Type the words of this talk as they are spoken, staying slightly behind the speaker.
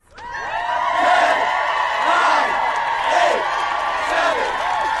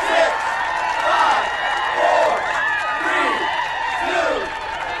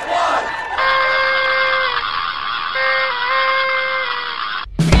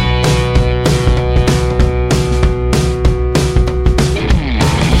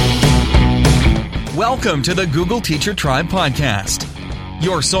Welcome to the Google Teacher Tribe podcast,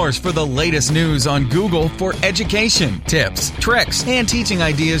 your source for the latest news on Google for education, tips, tricks, and teaching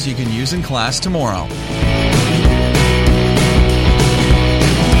ideas you can use in class tomorrow.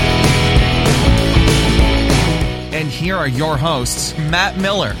 And here are your hosts, Matt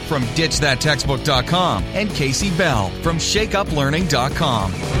Miller from DitchThatTextbook.com and Casey Bell from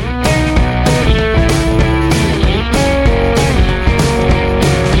ShakeUpLearning.com.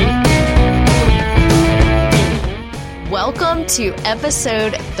 Welcome to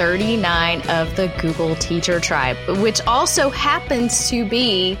episode 39 of the Google Teacher Tribe, which also happens to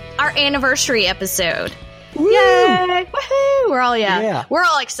be our anniversary episode. Woo! Yay! Woohoo! We're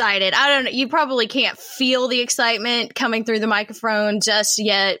all excited. I don't know. You probably can't feel the excitement coming through the microphone just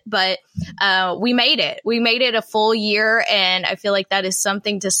yet, but we made it. We made it a full year, and I feel like that is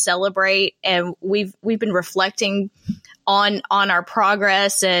something to celebrate. And we've been reflecting on our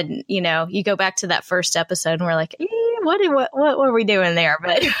progress, and you go back to that first episode, and we're like, what were we doing there?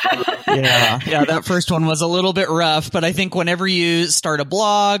 But yeah, that first one was a little bit rough. But I think whenever you start a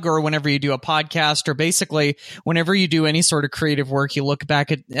blog or whenever you do a podcast or basically whenever you do any sort of creative work, you look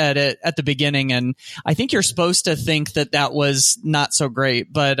back at it at the beginning, and I think you're supposed to think that was not so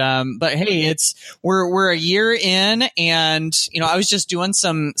great. But hey, we're a year in, and I was just doing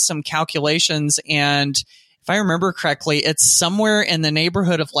some calculations, and if I remember correctly, it's somewhere in the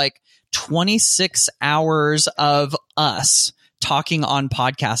neighborhood of like 26 hours of us talking on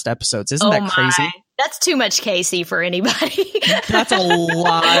podcast episodes. Isn't that crazy? That's too much Casey for anybody. That's a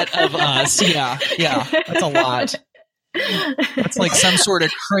lot of us. Yeah. That's a lot. That's like some sort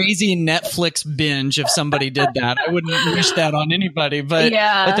of crazy Netflix binge if somebody did that. I wouldn't wish that on anybody, but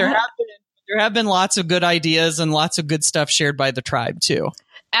there have been lots of good ideas and lots of good stuff shared by the tribe too.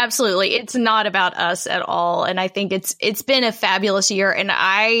 Absolutely. It's not about us at all. And I think it's been a fabulous year. And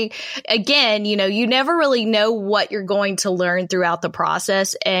you never really know what you're going to learn throughout the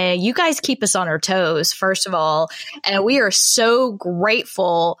process. And you guys keep us on our toes, first of all. And we are so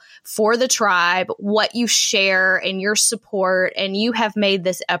grateful for the tribe, what you share and your support. And you have made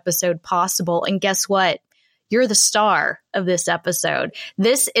this episode possible. And guess what? You're the star of this episode.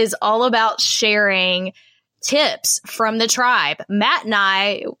 This is all about sharing tips from the tribe. Matt and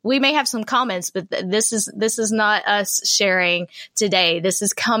I, we may have some comments, but this is not us sharing today. This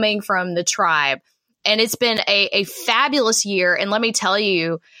is coming from the tribe. And it's been a fabulous year. And let me tell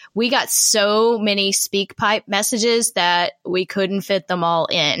you, we got so many SpeakPipe messages that we couldn't fit them all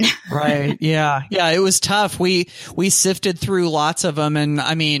in. Right. Yeah. Yeah. It was tough. We sifted through lots of them. And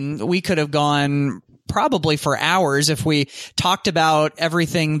I mean, we could have gone probably for hours if we talked about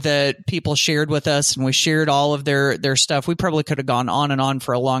everything that people shared with us and we shared all of their stuff. We probably could have gone on and on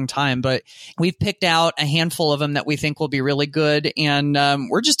for a long time, but we've picked out a handful of them that we think will be really good. And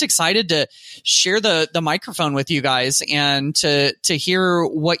we're just excited to share the microphone with you guys and to hear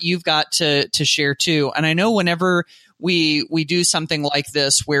what you've got to share too. And I know whenever we do something like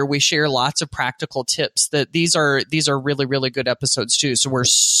this where we share lots of practical tips, that these are really, really good episodes too. So we're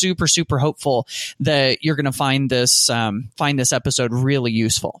super, super hopeful that you're going to find this episode really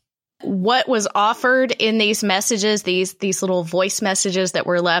useful. What was offered in these messages, these little voice messages that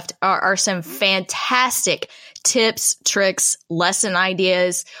were left are some fantastic tips, tricks, lesson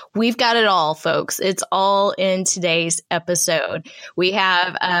ideas. We've got it all, folks. It's all in today's episode. We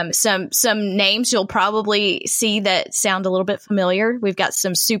have some names you'll probably see that sound a little bit familiar. We've got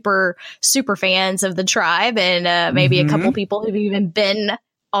some super, super fans of the tribe and maybe a couple people who've even been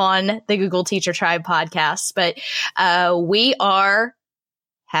on the Google Teacher Tribe podcast. But we are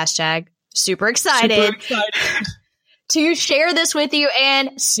 #super excited to share this with you,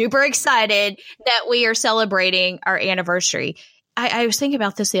 and super excited that we are celebrating our anniversary. I was thinking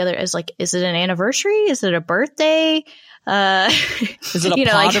about this the other as like, is it an anniversary? Is it a birthday? Is it a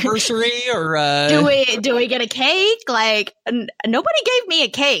podiversary or do we get a cake? Like nobody gave me a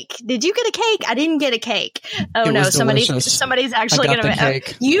cake. Did you get a cake? I didn't get a cake. Oh no, somebody's actually gonna.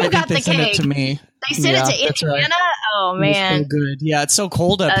 You got the cake. Sent it to me. They sent it to Indiana. Right. Oh man, so good. Yeah, it's so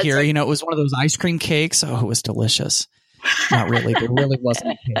cold up here. It was one of those ice cream cakes. Oh, it was delicious. Not really. There really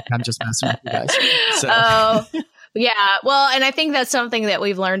wasn't a cake. I'm just messing with you guys. So. Oh. Yeah, well, and I think that's something that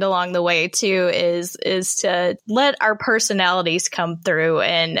we've learned along the way too, is to let our personalities come through,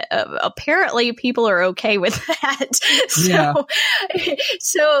 and apparently people are okay with that.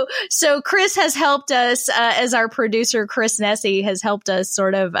 So Chris has helped us, as our producer, Chris Nessie has helped us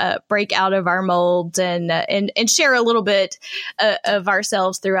sort of break out of our molds and share a little bit of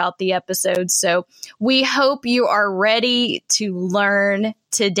ourselves throughout the episode. So we hope you are ready to learn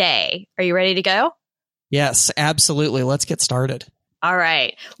today. Are you ready to go? Yes, absolutely. Let's get started. All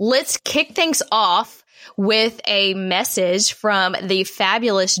right. Let's kick things off with a message from the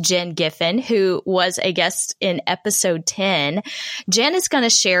fabulous Jen Giffen, who was a guest in episode 10. Jen is going to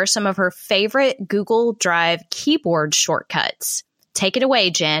share some of her favorite Google Drive keyboard shortcuts. Take it away,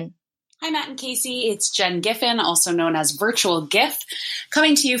 Jen. Hi, Matt and Casey. It's Jen Giffen, also known as Virtual GIF,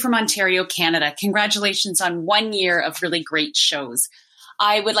 coming to you from Ontario, Canada. Congratulations on 1 year of really great shows.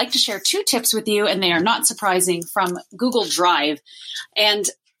 I would like to share 2 tips with you, and they are not surprising, from Google Drive. And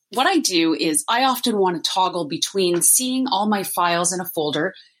what I do is I often want to toggle between seeing all my files in a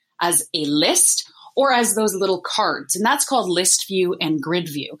folder as a list or as those little cards, and that's called list view and grid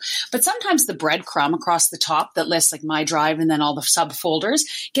view. But sometimes the breadcrumb across the top that lists like my drive and then all the subfolders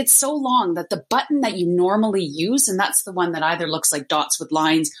gets so long that the button that you normally use, and that's the one that either looks like dots with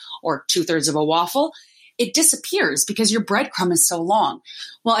lines or 2/3 of a waffle, it disappears because your breadcrumb is so long.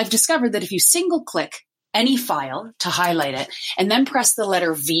 Well, I've discovered that if you single click any file to highlight it and then press the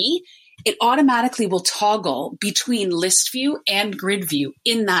letter V, it automatically will toggle between list view and grid view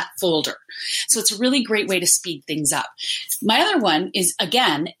in that folder. So it's a really great way to speed things up. My other one is,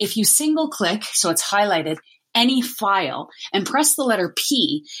 again, if you single click, so it's highlighted, any file and press the letter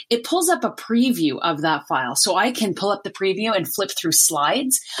P, it pulls up a preview of that file. So I can pull up the preview and flip through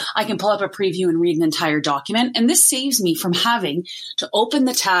slides. I can pull up a preview and read an entire document. And this saves me from having to open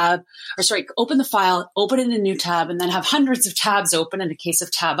the file, open it in a new tab, and then have hundreds of tabs open in a case of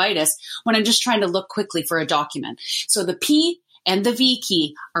tabitis when I'm just trying to look quickly for a document. So the P and the V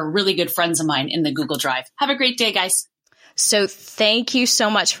key are really good friends of mine in the Google Drive. Have a great day, guys. So thank you so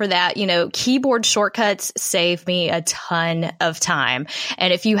much for that. Keyboard shortcuts save me a ton of time.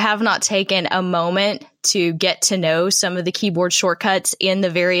 And if you have not taken a moment to get to know some of the keyboard shortcuts in the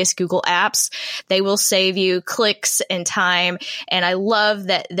various Google apps, they will save you clicks and time. And I love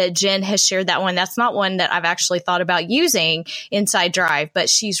that Jen has shared that one. That's not one that I've actually thought about using inside Drive, but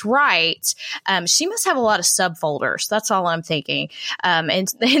she's right. She must have a lot of subfolders. That's all I'm thinking. And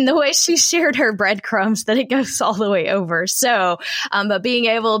the way she shared her breadcrumbs, that it goes all the way over. So, but being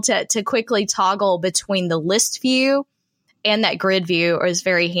able to quickly toggle between the list view and that grid view is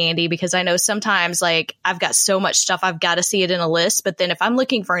very handy, because I know sometimes I've got so much stuff, I've got to see it in a list. But then if I'm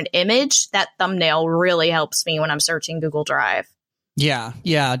looking for an image, that thumbnail really helps me when I'm searching Google Drive. Yeah,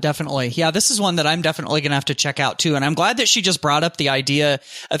 definitely. Yeah, this is one that I'm definitely going to have to check out too. And I'm glad that she just brought up the idea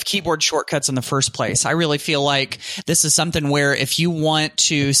of keyboard shortcuts in the first place. I really feel like this is something where if you want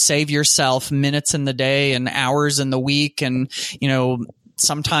to save yourself minutes in the day and hours in the week and,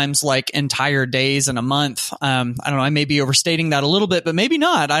 sometimes entire days in a month. I don't know. I may be overstating that a little bit, but maybe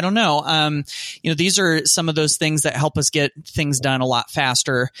not. I don't know. These are some of those things that help us get things done a lot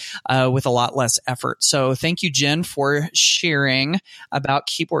faster, with a lot less effort. So thank you, Jen, for sharing about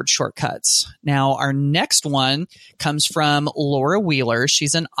keyboard shortcuts. Now, our next one comes from Laura Wheeler.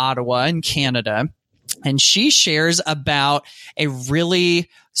 She's in Ottawa in Canada. And she shares about a really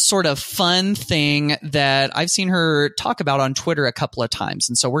sort of fun thing that I've seen her talk about on Twitter a couple of times.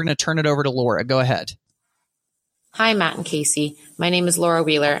 And so we're going to turn it over to Laura. Go ahead. Hi, Matt and Casey. My name is Laura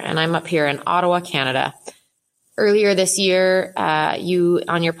Wheeler, and I'm up here in Ottawa, Canada. Earlier this year, you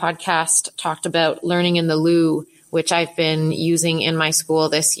on your podcast talked about learning in the loo, which I've been using in my school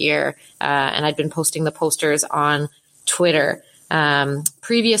this year. And I've been posting the posters on Twitter.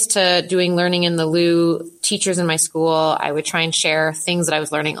 Previous to doing learning in the loo, teachers in my school, I would try and share things that I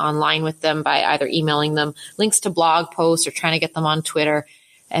was learning online with them by either emailing them links to blog posts or trying to get them on Twitter.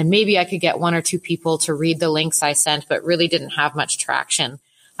 And maybe I could get 1 or 2 people to read the links I sent, but really didn't have much traction.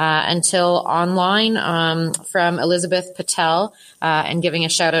 Until online, from Elizabeth Patel, and giving a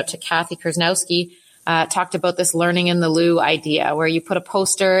shout out to Kathy Kursnowski, talked about this learning in the loo idea, where you put a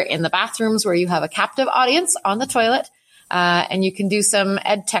poster in the bathrooms where you have a captive audience on the toilet. And you can do some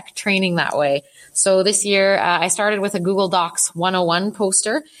ed tech training that way. So this year, I started with a Google Docs 101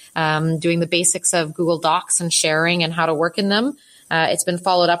 poster, doing the basics of Google Docs and sharing and how to work in them. It's been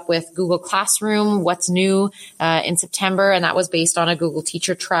followed up with Google Classroom, What's New, in September. And that was based on a Google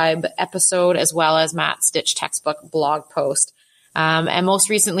Teacher Tribe episode, as well as Matt's Stitch textbook blog post. And most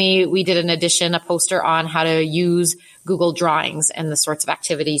recently, we did a poster on how to use Google Drawings and the sorts of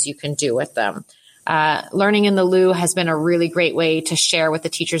activities you can do with them. Learning in the loo has been a really great way to share with the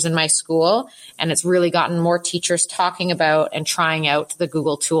teachers in my school, and it's really gotten more teachers talking about and trying out the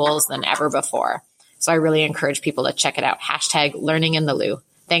Google tools than ever before. So I really encourage people to check it out. #learning in the loo.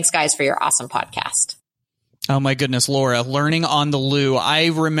 Thanks, guys, for your awesome podcast. Oh my goodness, Laura, learning on the loo. I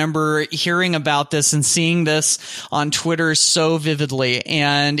remember hearing about this and seeing this on Twitter so vividly.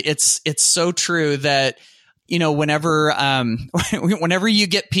 And it's so true that whenever you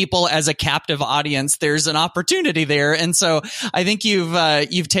get people as a captive audience, there's an opportunity there. And so I think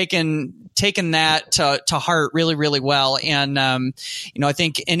you've taken that to heart really, really well. And, I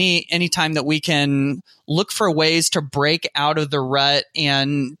think any time that we can look for ways to break out of the rut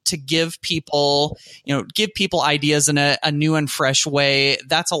and to give people ideas in a new and fresh way,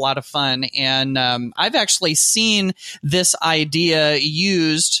 that's a lot of fun. And, I've actually seen this idea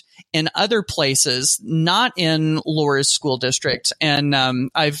used in other places, not in Laura's school district. And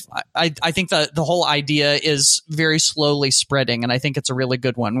I think that the whole idea is very slowly spreading, and I think it's a really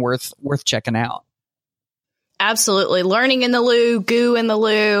good one, worth checking out. Absolutely. Learning in the loo, goo in the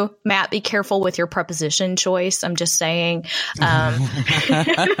loo. Matt, be careful with your preposition choice. I'm just saying. That's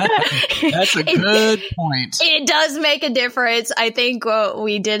a good point. It does make a difference. I think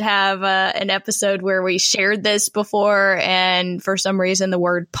we did have an episode where we shared this before, and for some reason the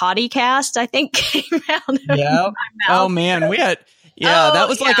word pottycast, I think, came out of my mouth. Oh, man. That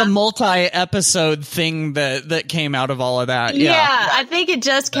was like a multi-episode thing that came out of all of that. Yeah, I think it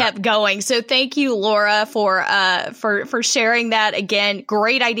just kept going. So thank you, Laura, for sharing that. Again,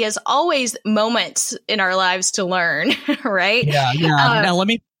 great ideas. Always moments in our lives to learn, right? Yeah. Now let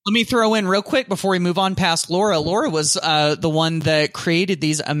me throw in real quick before we move on past Laura. Laura was the one that created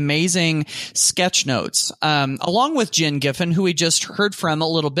these amazing sketch notes, along with Jen Giffen, who we just heard from a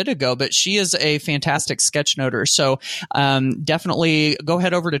little bit ago, but she is a fantastic sketch noter. So definitely go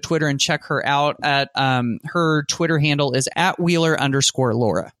head over to Twitter and check her out. At her Twitter handle is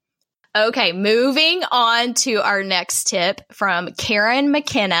 @Wheeler_Laura. Okay, moving on to our next tip from Karen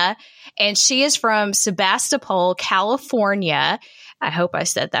McKenna, and she is from Sebastopol, California. I hope I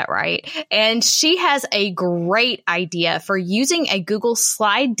said that right. And she has a great idea for using a Google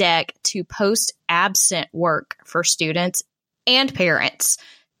slide deck to post absent work for students and parents.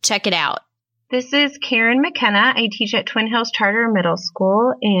 Check it out. This is Karen McKenna. I teach at Twin Hills Charter Middle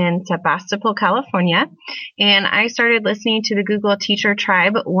School in Sebastopol, California. And I started listening to the Google Teacher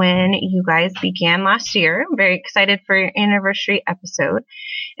Tribe when you guys began last year. I'm very excited for your anniversary episode.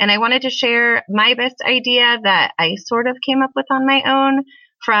 And I wanted to share my best idea that I sort of came up with on my own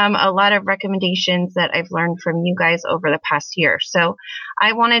from a lot of recommendations that I've learned from you guys over the past year. So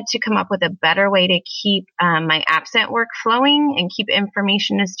I wanted to come up with a better way to keep my absent work flowing and keep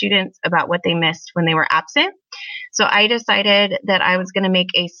information to students about what they missed when they were absent. So I decided that I was going to make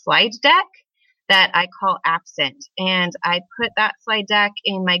a slide deck that I call Absent. And I put that slide deck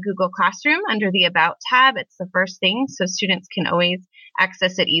in my Google Classroom under the About tab. It's the first thing, so students can always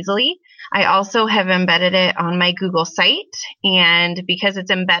access it easily. I also have embedded it on my Google site, and because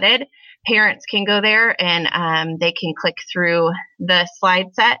it's embedded, parents can go there and they can click through the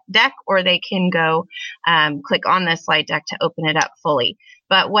slide set deck, or they can go click on the slide deck to open it up fully.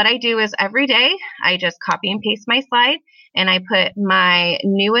 But what I do is every day I just copy and paste my slide, and I put my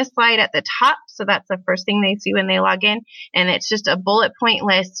newest slide at the top. So that's the first thing they see when they log in. And it's just a bullet point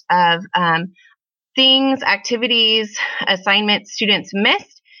list of things, activities, assignments students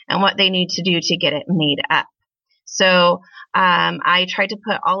missed, and what they need to do to get it made up. So I tried to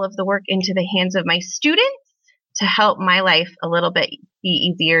put all of the work into the hands of my students to help my life a little bit be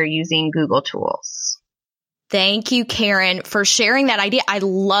easier using Google tools. Thank you, Karen, for sharing that idea. I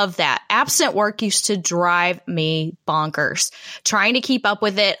love that. Absent work used to drive me bonkers. Trying to keep up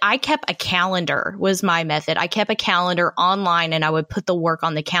with it. I kept a calendar was my method. I kept a calendar online, and I would put the work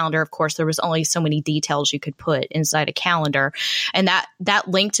on the calendar. Of course, there was only so many details you could put inside a calendar. And that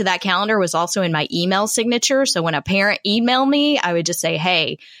link to that calendar was also in my email signature. So when a parent emailed me, I would just say,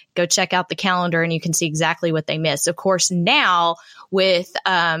 hey, go check out the calendar, and you can see exactly what they missed. Of course, now with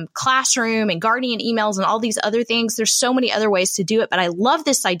Classroom and Guardian emails and all these other things, there's so many other ways to do it. But I love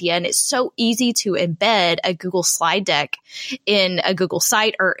this idea, and it's so easy to embed a Google slide deck in a Google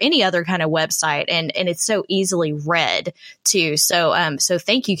site or any other kind of website, and it's so easily read too. So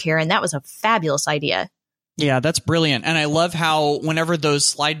thank you, Karen. That was a fabulous idea. Yeah, that's brilliant. And I love how whenever those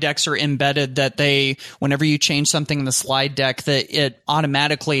slide decks are embedded, that whenever you change something in the slide deck, that it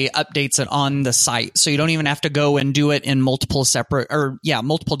automatically updates it on the site. So you don't even have to go and do it in multiple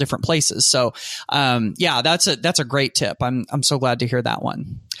different places. So, that's a great tip. I'm so glad to hear that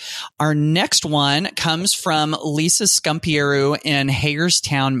one. Our next one comes from Lisa Scumpiero in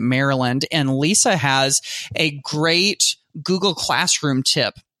Hagerstown, Maryland. And Lisa has a great Google Classroom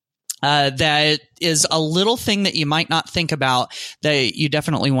tip. That is a little thing that you might not think about that you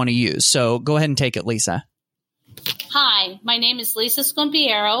definitely want to use. So go ahead and take it, Lisa. Hi, my name is Lisa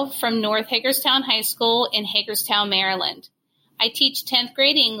Scumpiero from North Hagerstown High School in Hagerstown, Maryland. I teach 10th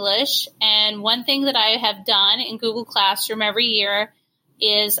grade English, and one thing that I have done in Google Classroom every year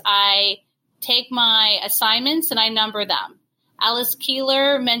is I take my assignments and I number them. Alice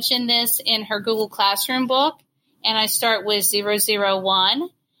Keeler mentioned this in her Google Classroom book, and I start with 001,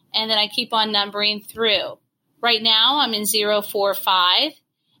 and then I keep on numbering through. Right now, I'm in 045,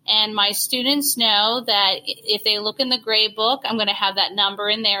 and my students know that if they look in the grade book, I'm going to have that number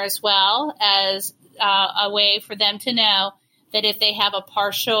in there as well as a way for them to know that if they have a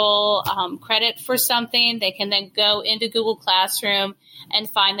partial credit for something, they can then go into Google Classroom and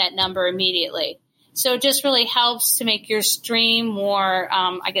find that number immediately. So it just really helps to make your stream more,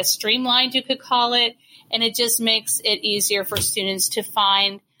 streamlined, you could call it. And it just makes it easier for students to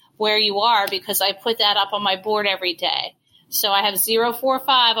find where you are because I put that up on my board every day. So I have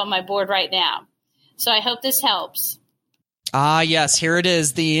 045 on my board right now. So I hope this helps. Ah, yes, here it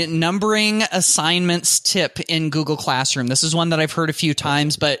is, the numbering assignments tip in Google Classroom. This is one that I've heard a few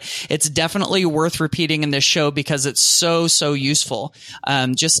times, but it's definitely worth repeating in this show because it's so useful.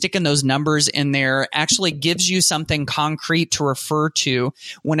 Just sticking those numbers in there actually gives you something concrete to refer to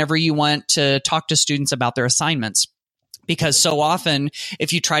whenever you want to talk to students about their assignments. Because so often,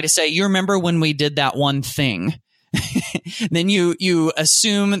 if you try to say, you remember when we did that one thing, then you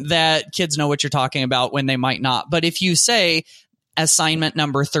assume that kids know what you're talking about when they might not. But if you say assignment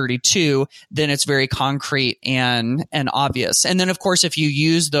number 32, then it's very concrete and obvious. And then, of course, if you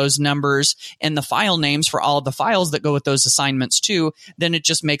use those numbers in the file names for all of the files that go with those assignments too, then it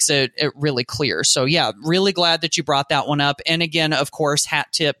just makes it really clear. So yeah, really glad that you brought that one up. And again, of course, hat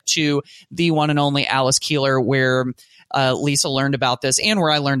tip to the one and only Alice Keeler, where Lisa learned about this and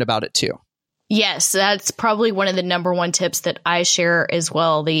where I learned about it too. Yes, that's probably one of the number one tips that I share as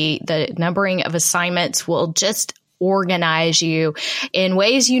well. The numbering of assignments will just organize you in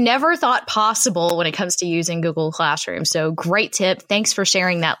ways you never thought possible when it comes to using Google Classroom. So great tip. Thanks for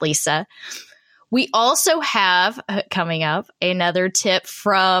sharing that, Lisa. We also have coming up another tip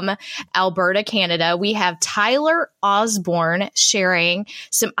from Alberta, Canada. We have Tyler Osborne sharing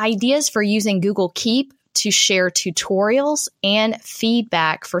some ideas for using Google Keep to share tutorials and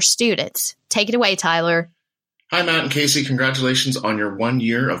feedback for students. Take it away, Tyler. Hi, Matt and Casey. Congratulations on your 1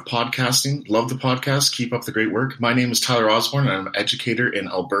 year of podcasting. Love the podcast. Keep up the great work. My name is Tyler Osborne, and I'm an educator in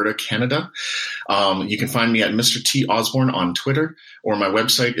Alberta, Canada. You can find me at Mr. T. Osborne on Twitter, or my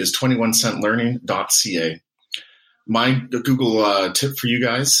website is 21centlearning.ca. My Google tip for you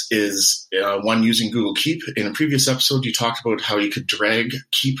guys is one using Google Keep. In a previous episode, you talked about how you could drag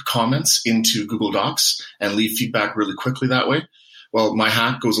Keep comments into Google Docs and leave feedback really quickly that way. Well, my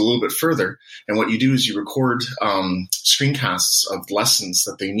hack goes a little bit further, and what you do is you record screencasts of lessons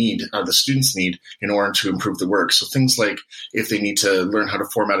that they need, the students need, in order to improve the work. So things like if they need to learn how to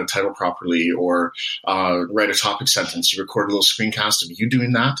format a title properly or write a topic sentence, you record a little screencast of you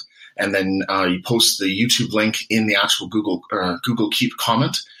doing that, and then you post the YouTube link in the actual Google Keep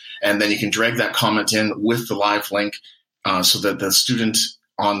comment, and then you can drag that comment in with the live link so that the student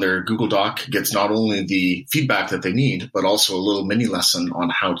on their Google Doc gets not only the feedback that they need, but also a little mini lesson on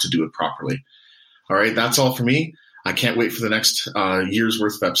how to do it properly. All right, that's all for me. I can't wait for the next year's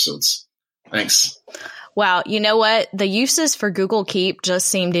worth of episodes. Thanks. Wow. You know what? The uses for Google Keep just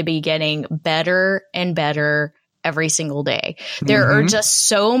seem to be getting better and better every single day. There are just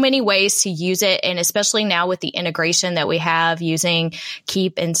so many ways to use it. And especially now with the integration that we have using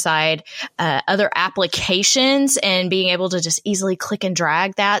Keep inside other applications and being able to just easily click and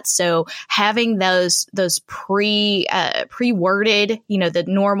drag that. So having those pre-worded, the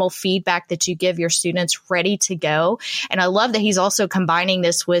normal feedback that you give your students ready to go. And I love that he's also combining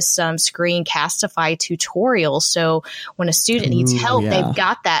this with some Screencastify tutorials. So when a student needs help, they've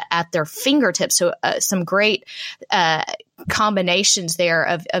got that at their fingertips. So some great combinations there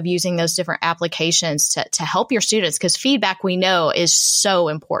of using those different applications to help your students, because feedback, we know, is so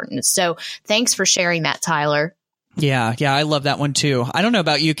important. So thanks for sharing that, Tyler. Yeah, I love that one too. I don't know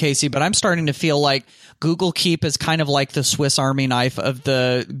about you, Casey, but I'm starting to feel like Google Keep is kind of like the Swiss Army knife of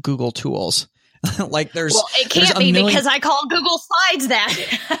the Google tools. Like it can't be because I call Google Slides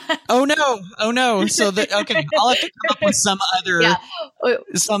that. Oh no. So I'll have to come up with some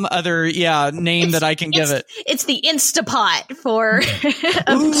other name that I can give it. It's the Instapot for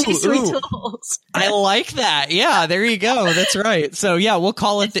G Suite tools. I like that. Yeah, there you go. That's right. So yeah, we'll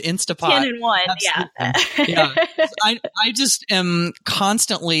call it the Instapot. 10 in 1. Absolutely. Yeah. I just am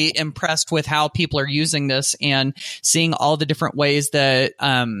constantly impressed with how people are using this and seeing all the different ways that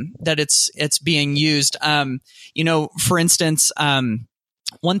it's being used. For instance,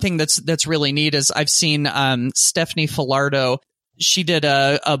 one thing that's really neat is I've seen Stephanie Filardo. she did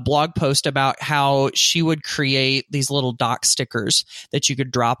a blog post about how she would create these little doc stickers that you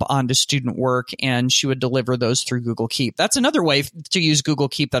could drop onto student work, and she would deliver those through Google Keep. That's another way to use Google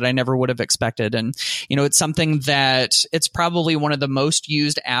Keep that I never would have expected. And, it's something that it's probably one of the most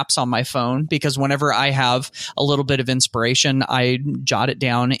used apps on my phone, because whenever I have a little bit of inspiration, I jot it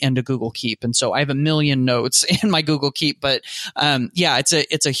down into Google Keep. And so I have a million notes in my Google Keep, but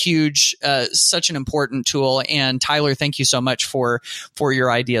it's a huge, such an important tool. And Tyler, thank you so much for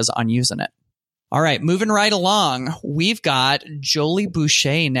your ideas on using it. All right, moving right along, we've got Jolie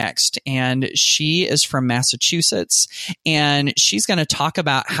Boucher next, and she is from Massachusetts, and she's going to talk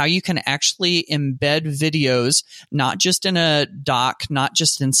about how you can actually embed videos, not just in a doc, not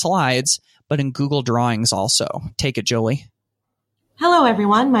just in slides, but in Google Drawings also. Take it, Jolie. Hello,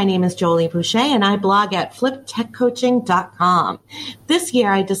 everyone. My name is Jolie Boucher, and I blog at fliptechcoaching.com. This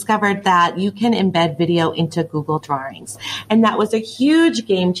year, I discovered that you can embed video into Google Drawings, and that was a huge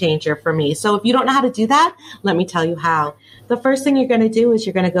game changer for me. So if you don't know how to do that, let me tell you how. The first thing you're going to do is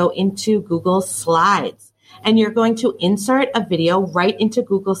you're going to go into Google Slides, and you're going to insert a video right into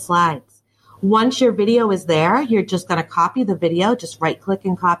Google Slides. Once your video is there, you're just going to copy the video, just right-click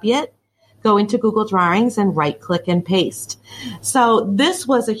and copy it. Go into Google Drawings and right-click and paste. So this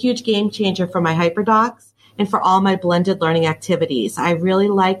was a huge game changer for my HyperDocs and for all my blended learning activities. I really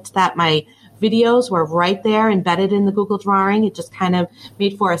liked that my videos were right there embedded in the Google Drawing. It just kind of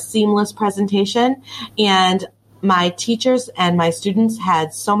made for a seamless presentation. And my teachers and my students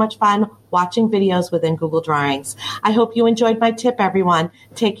had so much fun watching videos within Google Drawings. I hope you enjoyed my tip, everyone.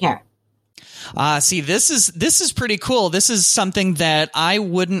 Take care. See, this is pretty cool. This is something that I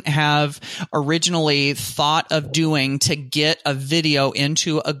wouldn't have originally thought of doing to get a video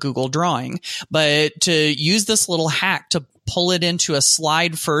into a Google Drawing, but to use this little hack to pull it into a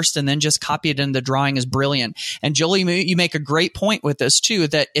slide first and then just copy it in the drawing is brilliant. And Jolie, you make a great point with this too,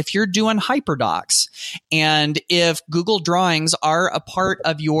 that if you're doing HyperDocs and if Google Drawings are a part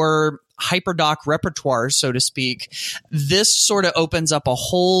of your HyperDoc repertoire, so to speak, this sort of opens up a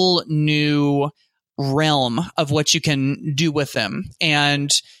whole new realm of what you can do with them.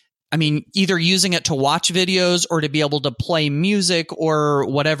 And I mean, either using it to watch videos or to be able to play music or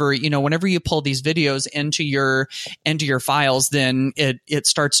whatever, whenever you pull these videos into your files, then it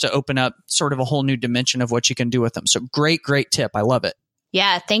starts to open up sort of a whole new dimension of what you can do with them. So great tip. I love it.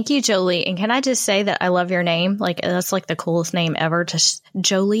 Yeah, thank you, Jolie. And can I just say that I love your name? Like, that's like the coolest name ever. Just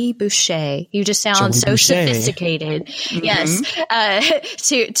Jolie Boucher. You just sound so sophisticated. Mm-hmm. Yes.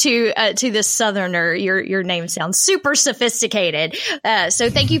 To the Southerner, your name sounds super sophisticated. So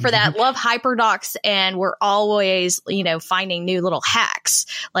thank you for that. Love HyperDocs, and we're always, finding new little hacks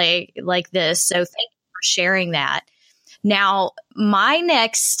like this. So thank you for sharing that. Now, my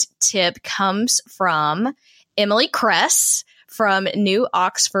next tip comes from Emily Kress from New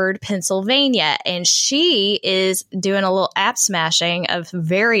Oxford, Pennsylvania. And she is doing a little app smashing of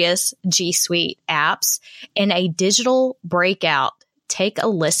various G Suite apps in a digital breakout. Take a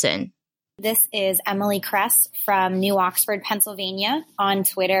listen. This is Emily Kress from New Oxford, Pennsylvania, on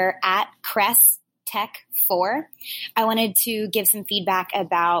Twitter at KressTech4. I wanted to give some feedback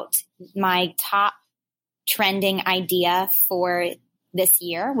about my top trending idea for this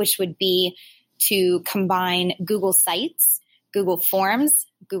year, which would be to combine Google Sites, Google Forms,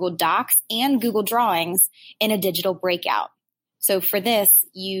 Google Docs, and Google Drawings in a digital breakout. So for this,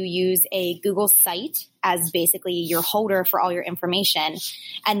 you use a Google Site as basically your holder for all your information.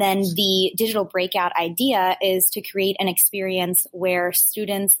 And then the digital breakout idea is to create an experience where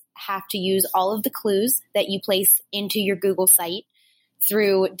students have to use all of the clues that you place into your Google Site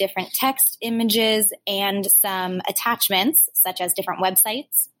through different text, images, and some attachments, such as different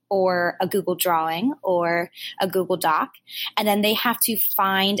websites, or a Google Drawing or a Google Doc. And then they have to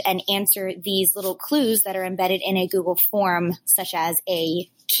find and answer these little clues that are embedded in a Google form, such as a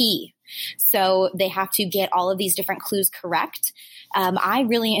key. So they have to get all of these different clues correct. I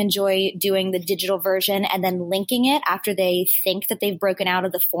really enjoy doing the digital version and then linking it after they think that they've broken out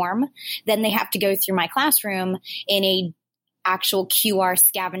of the form. Then they have to go through my classroom in a actual QR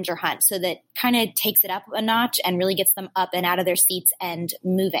scavenger hunt. So that kind of takes it up a notch and really gets them up and out of their seats and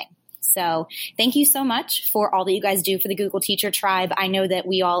moving. So thank you so much for all that you guys do for the Google Teacher Tribe. I know that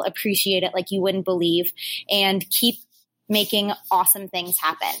we all appreciate it like you wouldn't believe, and keep making awesome things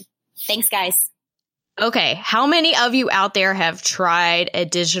happen. Thanks, guys. Okay. How many of you out there have tried a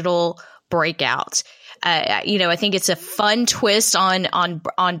digital breakout? I think it's a fun twist on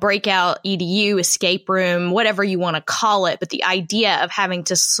Breakout, EDU, escape room, whatever you want to call it. But the idea of having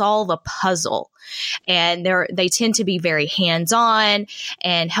to solve a puzzle, and they tend to be very hands-on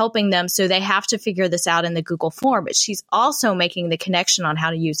and helping them. So they have to figure this out in the Google form. But she's also making the connection on how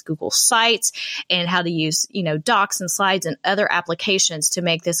to use Google Sites and how to use, docs and slides and other applications to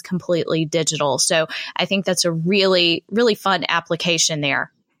make this completely digital. So I think that's a really, really fun application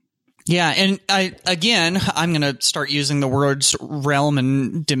there. Yeah. And I'm going to start using the words realm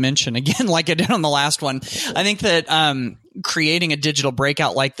and dimension again, like I did on the last one. I think that, creating a digital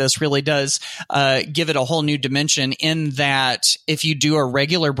breakout like this really does give it a whole new dimension, in that if you do a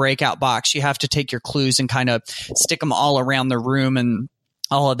regular breakout box, you have to take your clues and kind of stick them all around the room and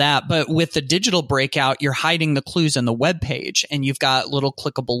all of that. But with the digital breakout, you're hiding the clues in the web page, and you've got little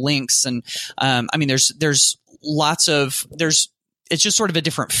clickable links. And it's just sort of a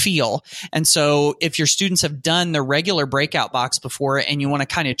different feel. And so if your students have done the regular breakout box before and you want to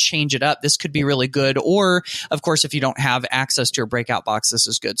kind of change it up, this could be really good. Or, of course, if you don't have access to your breakout box, this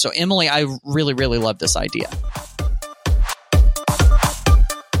is good. So, Emily, I really, really love this idea.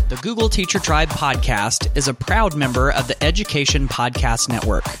 The Google Teacher Tribe podcast is a proud member of the Education Podcast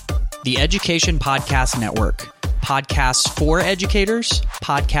Network. The Education Podcast Network. Podcasts for educators,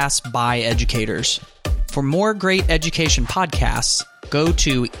 podcasts by educators. For more great education podcasts, go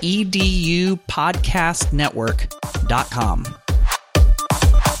to edupodcastnetwork.com.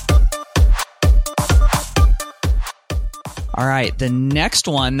 All right, the next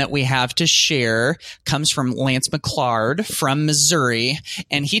one that we have to share comes from Lance McClard from Missouri,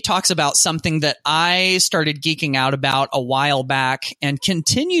 and he talks about something that I started geeking out about a while back and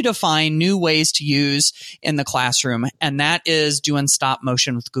continue to find new ways to use in the classroom, and that is doing stop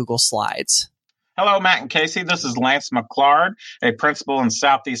motion with Google Slides. Hello, Matt and Casey. This is Lance McClard, a principal in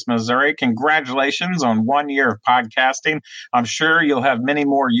Southeast Missouri. Congratulations on 1 year of podcasting. I'm sure you'll have many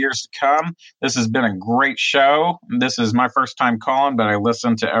more years to come. This has been a great show. This is my first time calling, but I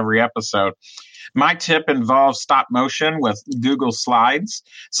listen to every episode. My tip involves stop motion with Google Slides.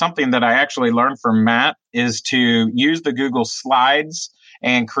 Something that I actually learned from Matt is to use the Google Slides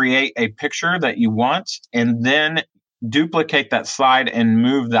and create a picture that you want, and then duplicate that slide and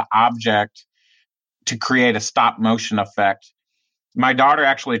move the object to create a stop motion effect. My daughter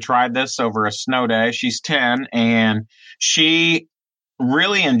actually tried this over a snow day. She's 10, and she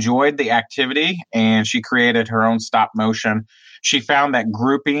really enjoyed the activity, and she created her own stop motion. She found that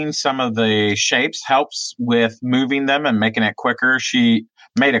grouping some of the shapes helps with moving them and making it quicker. She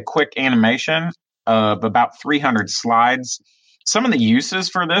made a quick animation of about 300 slides. Some of the uses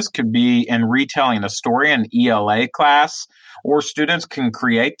for this could be in retelling a story in ELA class, or students can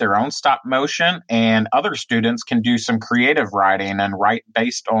create their own stop motion, and other students can do some creative writing and write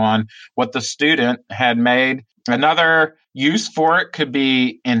based on what the student had made. Another use for it could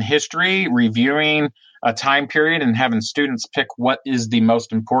be in history, reviewing a time period and having students pick what is the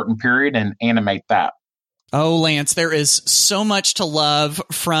most important period and animate that. Oh, Lance, there is so much to love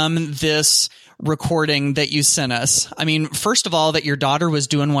from this recording that you sent us. I mean, first of all, that your daughter was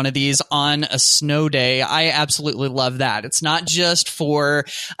doing one of these on a snow day. I absolutely love that. It's not just for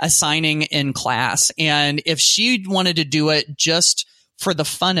assigning in class. And if she wanted to do it just for the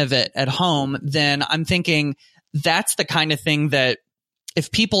fun of it at home, then I'm thinking that's the kind of thing that if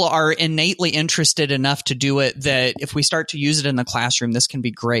people are innately interested enough to do it, that if we start to use it in the classroom, this can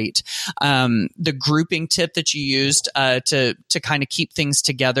be great. The grouping tip that you used to kind of keep things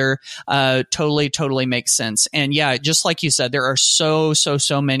together totally makes sense. And yeah, just like you said, there are so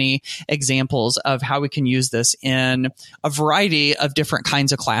many examples of how we can use this in a variety of different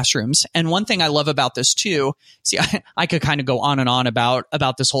kinds of classrooms. And one thing I love about this too, see, I could kind of go on and on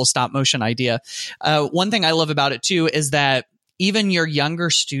about this whole stop motion idea. One thing I love about it too is that even your younger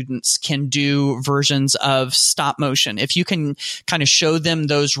students can do versions of stop motion. If you can kind of show them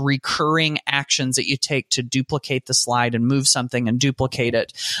those recurring actions that you take to duplicate the slide and move something and duplicate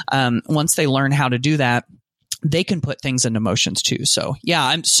it, once they learn how to do that, they can put things into motions too. So yeah,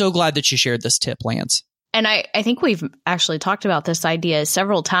 I'm so glad that you shared this tip, Lance. And I think we've actually talked about this idea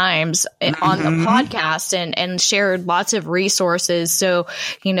several times on the podcast and shared lots of resources. So,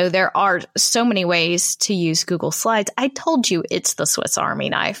 there are so many ways to use Google Slides. I told you it's the Swiss Army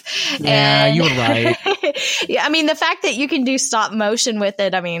knife. Yeah, you were right. Yeah, I mean, the fact that you can do stop motion with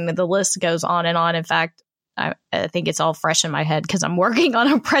it, I mean, the list goes on and on. In fact, I think it's all fresh in my head because I'm working on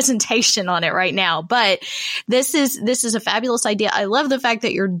a presentation on it right now. But this is a fabulous idea. I love the fact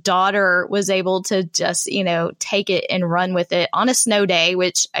that your daughter was able to just, take it and run with it on a snow day,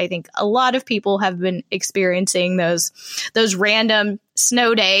 which I think a lot of people have been experiencing those random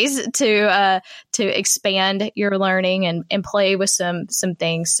snow days to expand your learning and play with some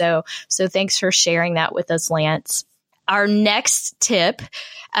things. So thanks for sharing that with us, Lance. Our next tip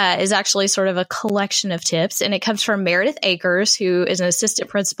is actually sort of a collection of tips, and it comes from Meredith Akers, who is an assistant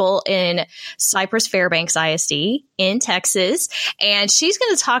principal in Cypress Fairbanks ISD in Texas. And she's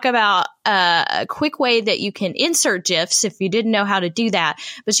going to talk about a quick way that you can insert GIFs if you didn't know how to do that.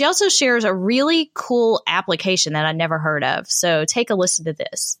 But she also shares a really cool application that I never heard of. So take a listen to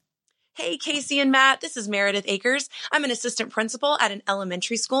this. Hey, Casey and Matt, this is Meredith Akers. I'm an assistant principal at an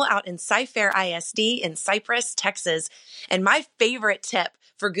elementary school out in Cy-Fair ISD in Cypress, Texas. And my favorite tip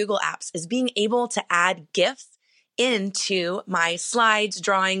for Google Apps is being able to add GIFs into my slides,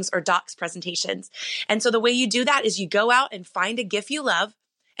 drawings, or docs presentations. And so the way you do that is you go out and find a GIF you love,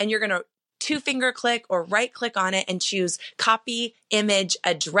 and you're going to 2-finger click or right click on it and choose copy image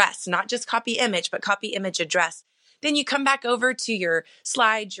address, not just copy image, but copy image address. Then you come back over to your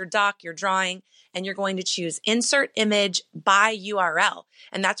slides, your doc, your drawing, and you're going to choose insert image by URL.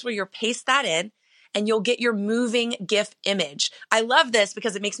 And that's where you'll paste that in and you'll get your moving GIF image. I love this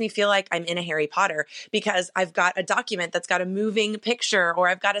because it makes me feel like I'm in a Harry Potter because I've got a document that's got a moving picture, or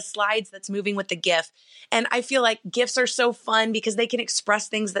I've got a slides that's moving with the GIF. And I feel like GIFs are so fun because they can express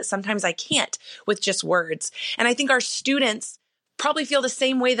things that sometimes I can't with just words. And I think our students probably feel the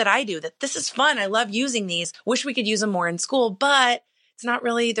same way that I do, that this is fun. I love using these. Wish we could use them more in school, but it's not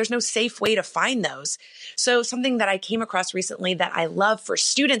really, there's no safe way to find those. So something that I came across recently that I love for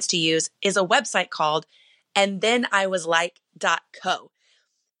students to use is a website called andtheniwaslike.co.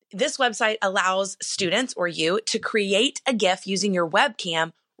 This website allows students or you to create a GIF using your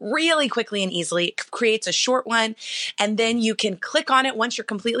webcam really quickly and easily. It creates a short one, and then you can click on it once you're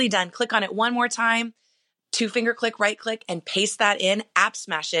completely done. Click on it one more time, 2-finger click, right click, and paste that in, app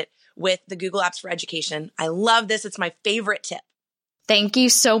smash it with the Google Apps for Education. I love this. It's my favorite tip. Thank you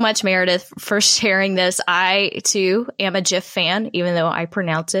so much, Meredith, for sharing this. I, too, am a GIF fan, even though I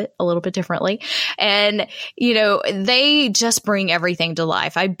pronounce it a little bit differently. And, you know, they just bring everything to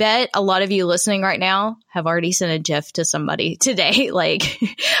life. I bet a lot of you listening right now have already sent a GIF to somebody today. Like,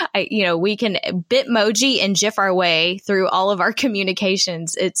 we can Bitmoji and GIF our way through all of our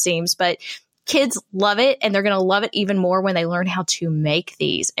communications, it seems. But kids love it, and they're going to love it even more when they learn how to make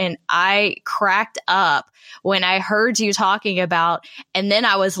these. And I cracked up when I heard you talking about, and then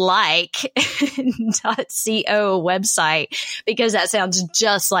I was like, .co website, because that sounds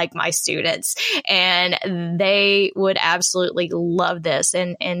just like my students, and they would absolutely love this.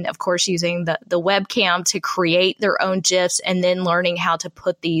 And of course, using the webcam to create their own GIFs and then learning how to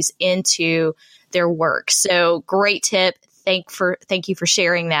put these into their work. So great tip. Thank you for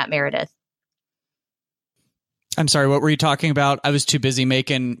sharing that, Meredith. I'm sorry, what were you talking about? I was too busy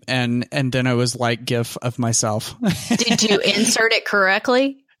making and then I was like GIF of myself. Did you insert it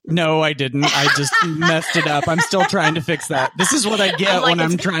correctly? No, I didn't. I just messed it up. I'm still trying to fix that. This is what I get when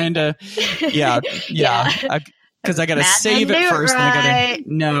I'm trying to. Yeah. Because I got to save it first. Right.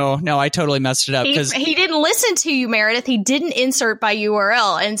 No, I totally messed it up. Because he didn't listen to you, Meredith. He didn't insert by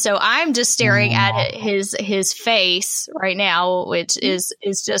URL. And so I'm just staring at his face right now, which is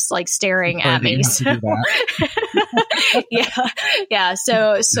just like staring at me. So. Yeah.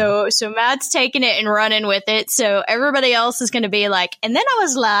 So Matt's taking it and running with it. So everybody else is going to be like, and then I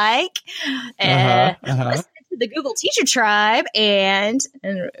was like, listen to the Google Teacher Tribe, and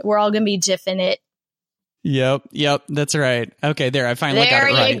we're all going to be GIFing it. Yep, that's right. Okay, there, I finally got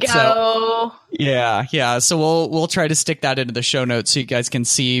it right. There you go. So, yeah. So we'll try to stick that into the show notes so you guys can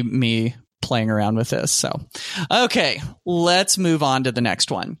see me playing around with this. So, okay, let's move on to the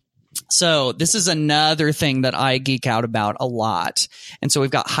next one. So this is another thing that I geek out about a lot. And so we've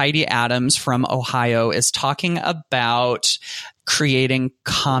got Heidi Adams from Ohio is talking about creating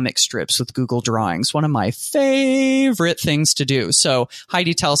comic strips with Google Drawings, one of my favorite things to do. So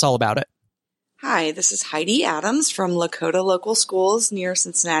Heidi, tell us all about it. Hi, this is Heidi Adams from Lakota Local Schools near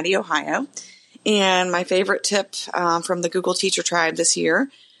Cincinnati, Ohio. And my favorite tip from the Google Teacher Tribe this year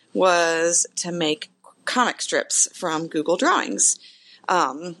was to make comic strips from Google Drawings.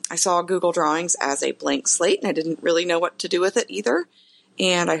 I saw Google Drawings as a blank slate, and I didn't really know what to do with it either.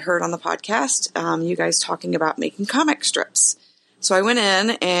 And I heard on the podcast you guys talking about making comic strips. So I went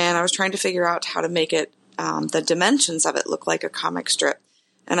in and I was trying to figure out how to make it, the dimensions of it look like a comic strip.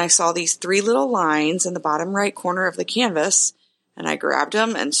 And I saw these 3 little lines in the bottom right corner of the canvas, and I grabbed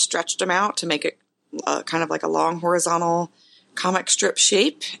them and stretched them out to make it kind of like a long horizontal comic strip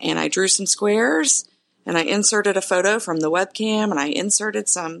shape. And I drew some squares, and I inserted a photo from the webcam, and I inserted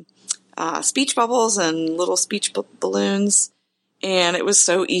some speech bubbles and little speech balloons. And it was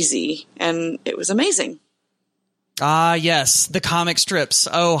so easy, and it was amazing. Yes, the comic strips.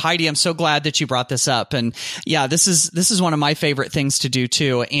 Oh, Heidi, I'm so glad that you brought this up. And yeah, this is one of my favorite things to do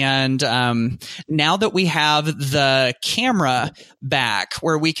too. And now that we have the camera back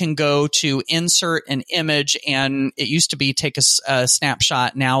where we can go to insert an image, and it used to be take a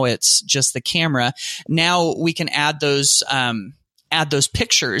snapshot, now it's just the camera. Now we can add those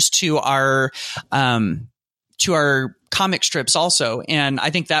pictures to our comic strips also. And I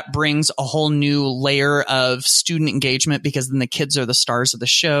think that brings a whole new layer of student engagement, because then the kids are the stars of the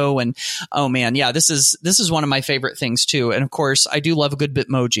show. And oh man, yeah, this is one of my favorite things too. And of course, I do love a good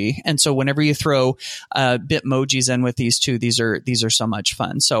Bitmoji. And so whenever you throw Bitmojis in with these two, these are so much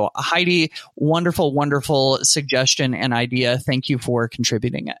fun. So Heidi, wonderful suggestion and idea. Thank you for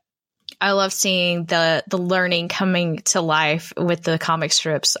contributing it. I love seeing the learning coming to life with the comic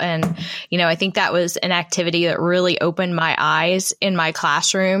strips. And, I think that was an activity that really opened my eyes in my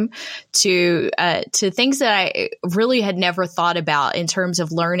classroom to things that I really had never thought about in terms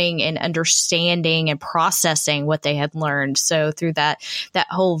of learning and understanding and processing what they had learned. So through that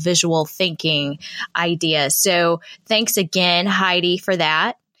whole visual thinking idea. So thanks again, Heidi, for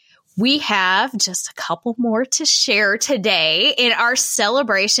that. We have just a couple more to share today in our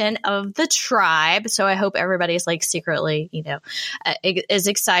celebration of the tribe. So I hope everybody's secretly, as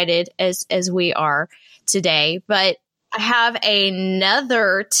excited as we are today. But I have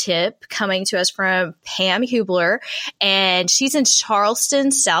another tip coming to us from Pam Hubler, and she's in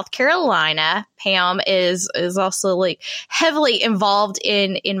Charleston, South Carolina. Pam is also heavily involved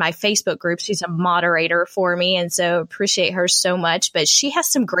in my Facebook group. She's a moderator for me, and so appreciate her so much. But she has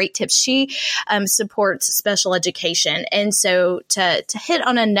some great tips. She supports special education, and so to hit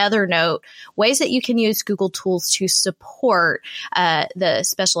on another note, ways that you can use Google tools to support the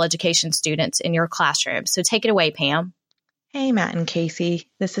special education students in your classroom. So take it away, Pam. Hey, Matt and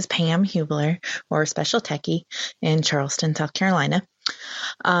Casey. This is Pam Hubler, or Special Techie, in Charleston, South Carolina.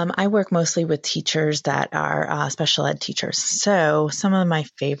 I work mostly with teachers that are special ed teachers. So some of my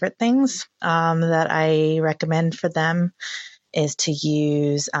favorite things that I recommend for them is to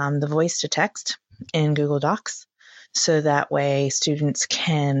use the voice to text in Google Docs. So that way students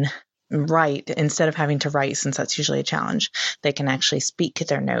can write, instead of having to write, since that's usually a challenge, they can actually speak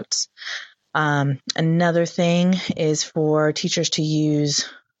their notes. Another thing is for teachers to use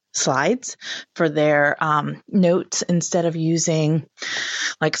slides for their notes, instead of using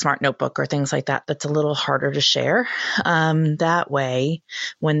Smart Notebook or things like that. That's a little harder to share. That way,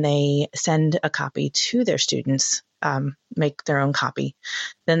 when they send a copy to their students, make their own copy,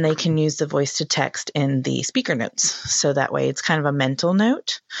 then they can use the voice to text in the speaker notes. So that way it's kind of a mental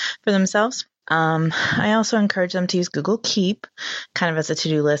note for themselves. I also encourage them to use Google Keep kind of as a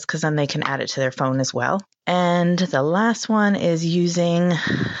to-do list, because then they can add it to their phone as well. And the last one is using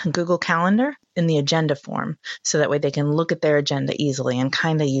Google Calendar in the agenda form. So that way they can look at their agenda easily and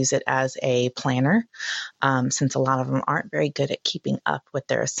kind of use it as a planner, since a lot of them aren't very good at keeping up with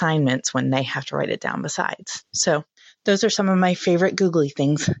their assignments when they have to write it down besides. So those are some of my favorite googly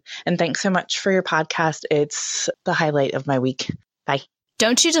things. And thanks so much for your podcast. It's the highlight of my week. Bye.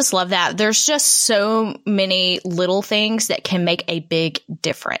 Don't you just love that? There's just so many little things that can make a big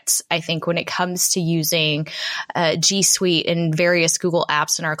difference, I think, when it comes to using G Suite and various Google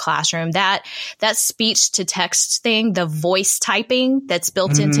apps in our classroom. That speech to text thing, the voice typing that's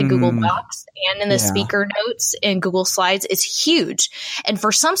built into Google Docs and in the speaker notes in Google Slides is huge. And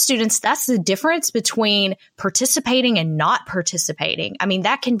for some students, that's the difference between participating and not participating. I mean,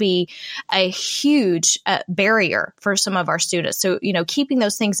 that can be a huge barrier for some of our students. So, keeping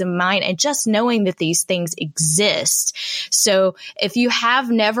those things in mind and just knowing that these things exist. So if you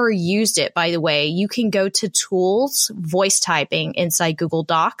have never used it, by the way, you can go to Tools, Voice Typing inside Google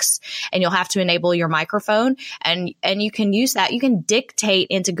Docs, and you'll have to enable your microphone, and you can use that. You can dictate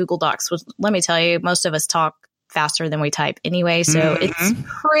into Google Docs, which, let me tell you, most of us talk faster than we type anyway. So it's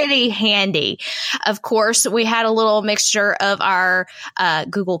pretty handy. Of course, we had a little mixture of our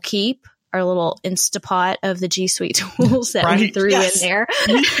Google Keep, our little Instapot of the G Suite tools that we threw in there.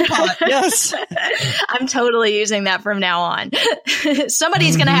 Instapot, yes. I'm totally using that from now on.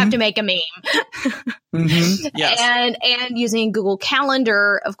 Somebody's going to have to make a meme. Yes. And using Google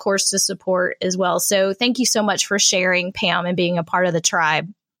Calendar, of course, to support as well. So thank you so much for sharing, Pam, and being a part of the tribe.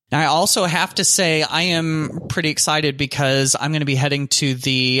 Now, I also have to say I am pretty excited because I'm going to be heading to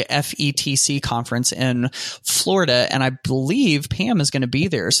the FETC conference in Florida, and I believe Pam is going to be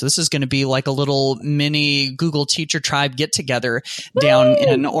there. So this is going to be like a little mini Google Teacher Tribe get-together down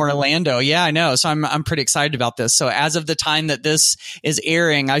in Orlando. Yeah, I know. So I'm pretty excited about this. So as of the time that this is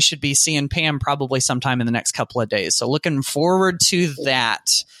airing, I should be seeing Pam probably sometime in the next couple of days. So looking forward to that.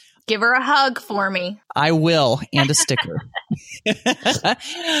 Give her a hug for me. I will, and a sticker.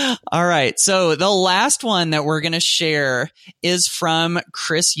 All right. So the last one that we're going to share is from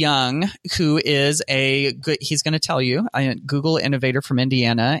Chris Young, who is he's going to tell you, a Google innovator from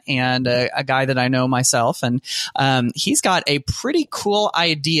Indiana and a guy that I know myself. And he's got a pretty cool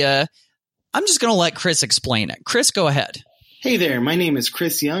idea. I'm just going to let Chris explain it. Chris, go ahead. Hey there. My name is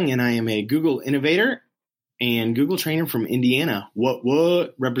Chris Young, and I am a Google innovator and Google trainer from Indiana.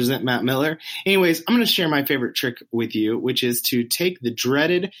 What? Represent Matt Miller. Anyways, I'm going to share my favorite trick with you, which is to take the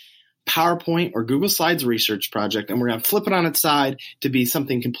dreaded PowerPoint or Google Slides research project, and we're going to flip it on its side to be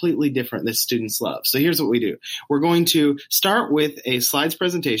something completely different that students love. So here's what we do. We're going to start with a slides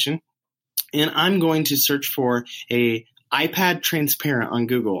presentation, and I'm going to search for a iPad transparent on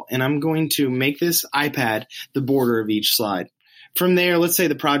Google, and I'm going to make this iPad the border of each slide. From there, let's say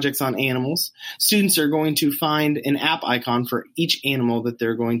the project's on animals. Students are going to find an app icon for each animal that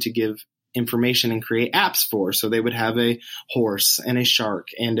they're going to give information and create apps for. So they would have a horse and a shark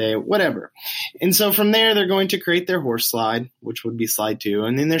and a whatever. And so from there, they're going to create their horse slide, which would be slide 2,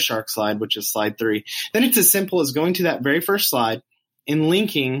 and then their shark slide, which is slide 3. Then it's as simple as going to that very first slide and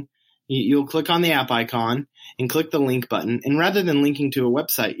linking. You'll click on the app icon and click the link button. And rather than linking to a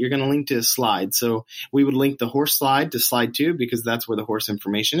website, you're going to link to a slide. So we would link the horse slide to slide 2 because that's where the horse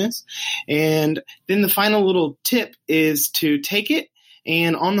information is. And then the final little tip is to take it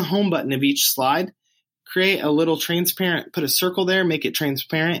and on the home button of each slide, create a little transparent, put a circle there, make it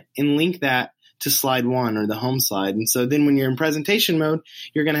transparent, and link that to slide 1 or the home slide. And so then when you're in presentation mode,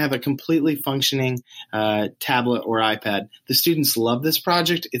 you're going to have a completely functioning tablet or iPad. The students love this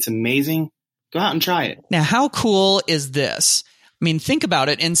project. It's amazing. Go out and try it. Now, how cool is this? I mean, think about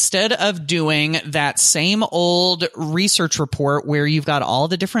it. Instead of doing that same old research report where you've got all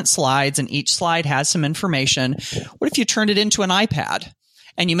the different slides and each slide has some information, what if you turned it into an iPad?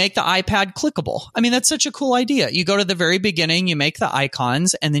 And you make the iPad clickable. I mean, that's such a cool idea. You go to the very beginning, you make the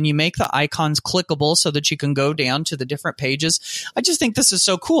icons, and then you make the icons clickable so that you can go down to the different pages. I just think this is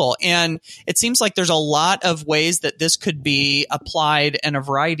so cool. And it seems like there's a lot of ways that this could be applied in a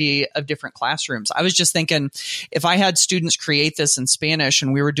variety of different classrooms. I was just thinking, if I had students create this in Spanish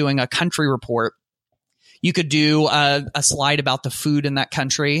and we were doing a country report, you could do a slide about the food in that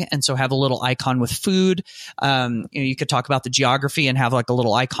country, and so have a little icon with food. You could talk about the geography and have like a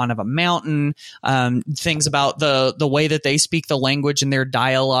little icon of a mountain. Things about the way that they speak the language in their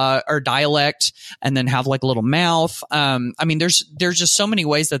dialect, and then have like a little mouth. I mean, there's just so many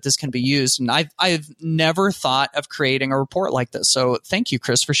ways that this can be used, and I've never thought of creating a report like this. So thank you,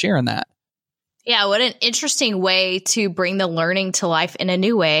 Chris, for sharing that. Yeah, what an interesting way to bring the learning to life in a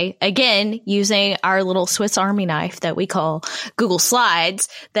new way. Again, using our little Swiss Army knife that we call Google Slides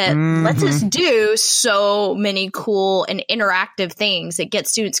that lets us do so many cool and interactive things that get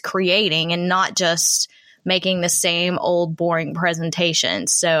students creating and not just making the same old boring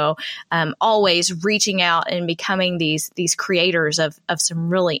presentations. So always reaching out and becoming these creators of some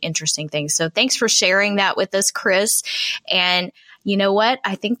really interesting things. So thanks for sharing that with us, Chris. And you know what?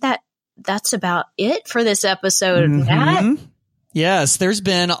 I think that's about it for this episode, Matt. Yes, there's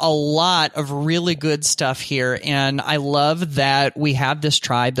been a lot of really good stuff here, and I love that we have this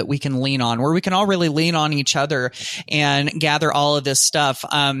tribe that we can lean on, where we can all really lean on each other and gather all of this stuff.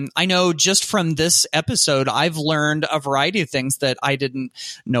 I know just from this episode, I've learned a variety of things that I didn't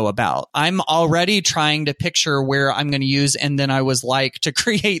know about. I'm already trying to picture where I'm going to use, and then I was like, to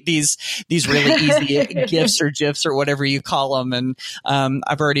create these really easy GIFs or GIFs or whatever you call them, and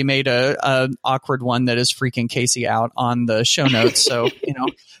I've already made a awkward one that is freaking Casey out on the show notes. So,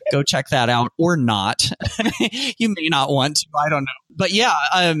 go check that out or not. You may not want to. I don't know. But yeah,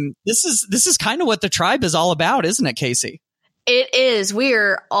 this is kind of what the tribe is all about, isn't it, Casey? It is.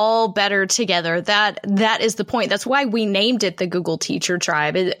 We're all better together. That is the point. That's why we named it the Google Teacher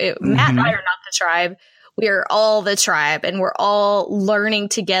Tribe. Matt and I are not the tribe. We are all the tribe, and we're all learning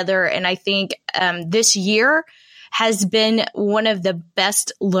together. And I think this year has been one of the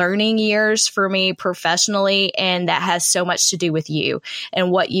best learning years for me professionally. And that has so much to do with you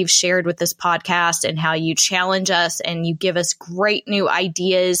and what you've shared with this podcast and how you challenge us and you give us great new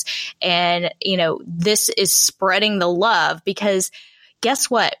ideas. And, this is spreading the love, because guess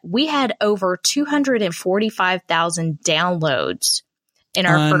what? We had over 245,000 downloads in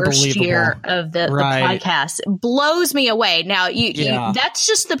our first year of the podcast. It blows me away. Now, that's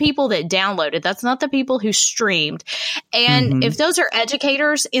just the people that downloaded. That's not the people who streamed. And if those are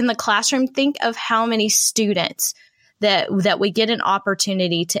educators in the classroom, think of how many students that we get an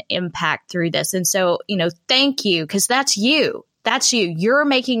opportunity to impact through this. And so, thank you, because that's you. That's you. You're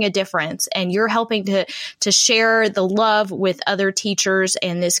making a difference, and you're helping to share the love with other teachers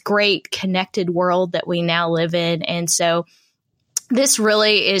and this great connected world that we now live in. And so this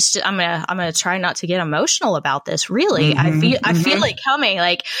really is I'm gonna try not to get emotional about this. Really. I feel it coming.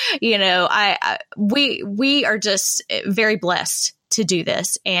 Like, we are just very blessed to do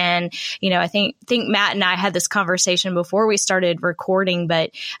this. And, I think Matt and I had this conversation before we started recording,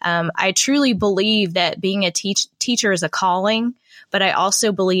 but I truly believe that being a teacher is a calling. But I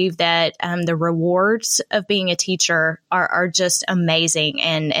also believe that the rewards of being a teacher are just amazing,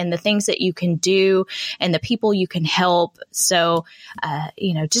 and the things that you can do and the people you can help. So,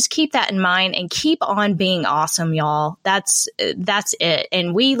 just keep that in mind and keep on being awesome, y'all. That's it.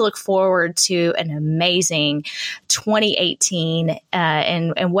 And we look forward to an amazing 2018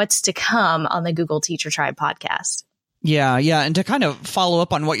 and what's to come on the Google Teacher Tribe podcast. Yeah. And to kind of follow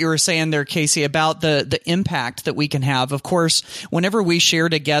up on what you were saying there, Casey, about the impact that we can have. Of course, whenever we share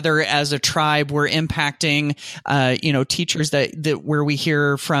together as a tribe, we're impacting, teachers that where we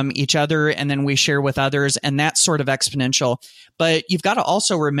hear from each other and then we share with others, and that's sort of exponential. But you've got to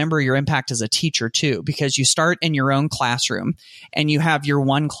also remember your impact as a teacher too, because you start in your own classroom and you have your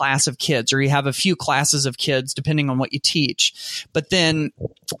one class of kids, or you have a few classes of kids, depending on what you teach. But then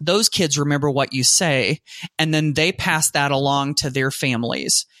those kids remember what you say, and then they pass that along to their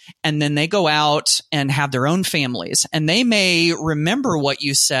families. And then they go out and have their own families, and they may remember what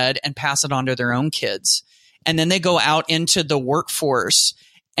you said and pass it on to their own kids. And then they go out into the workforce,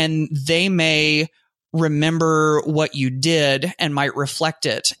 and they may remember what you did and might reflect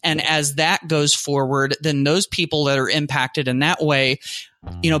it. And as that goes forward, then those people that are impacted in that way,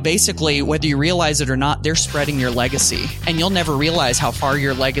 basically, whether you realize it or not, they're spreading your legacy, and you'll never realize how far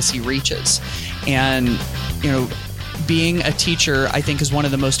your legacy reaches. And, being a teacher, I think, is one of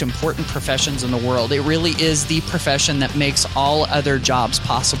the most important professions in the world. It really is the profession that makes all other jobs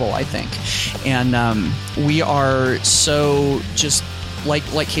possible, I think. And we are so just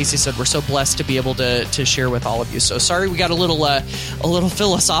like Casey said, we're so blessed to be able to share with all of you. So sorry we got a little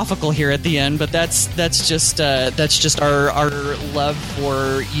philosophical here at the end, but that's just our love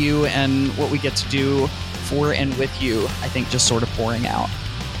for you and what we get to do for and with you. I think just sort of pouring out.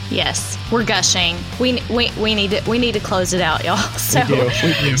 Yes, we're gushing. We need to close it out, y'all. So,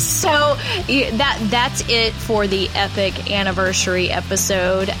 we do. So that's it for the epic anniversary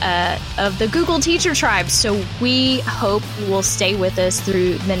episode of the Google Teacher Tribe. So we hope you will stay with us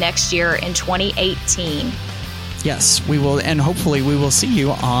through the next year in 2018. Yes, we will, and hopefully we will see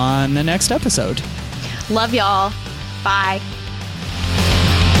you on the next episode. Love y'all. Bye.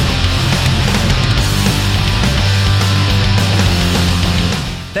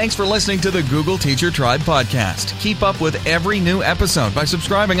 Thanks for listening to the Google Teacher Tribe podcast. Keep up with every new episode by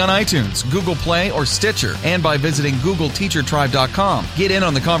subscribing on iTunes, Google Play, or Stitcher, and by visiting GoogleTeacherTribe.com. Get in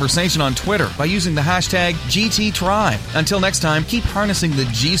on the conversation on Twitter by using the hashtag GTTribe. Until next time, keep harnessing the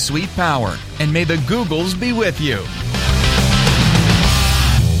G Suite power, and may the Googles be with you.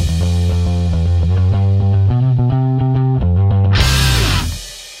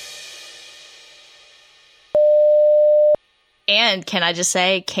 And can I just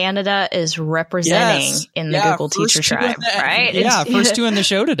say, Canada is representing in the Google Teacher Tribe, right? Yeah, first two in the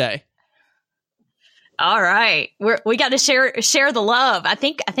show today. All right, we got to share the love. I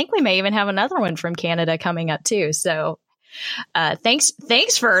think we may even have another one from Canada coming up too. So, thanks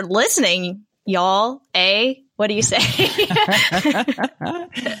for listening, y'all. What do you say?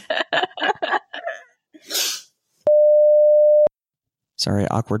 Sorry,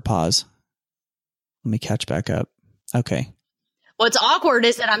 awkward pause. Let me catch back up. Okay. What's awkward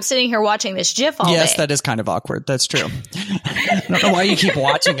is that I'm sitting here watching this GIF all day. Yes, that is kind of awkward. That's true. I don't know why you keep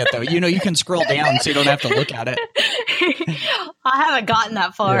watching it, though. You can scroll down so you don't have to look at it. I haven't gotten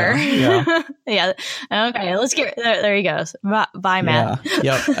that far. Yeah. Yeah. Okay, let's get there. There he goes. Bye, Matt.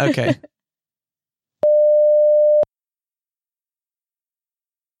 Yeah. Yep. Okay.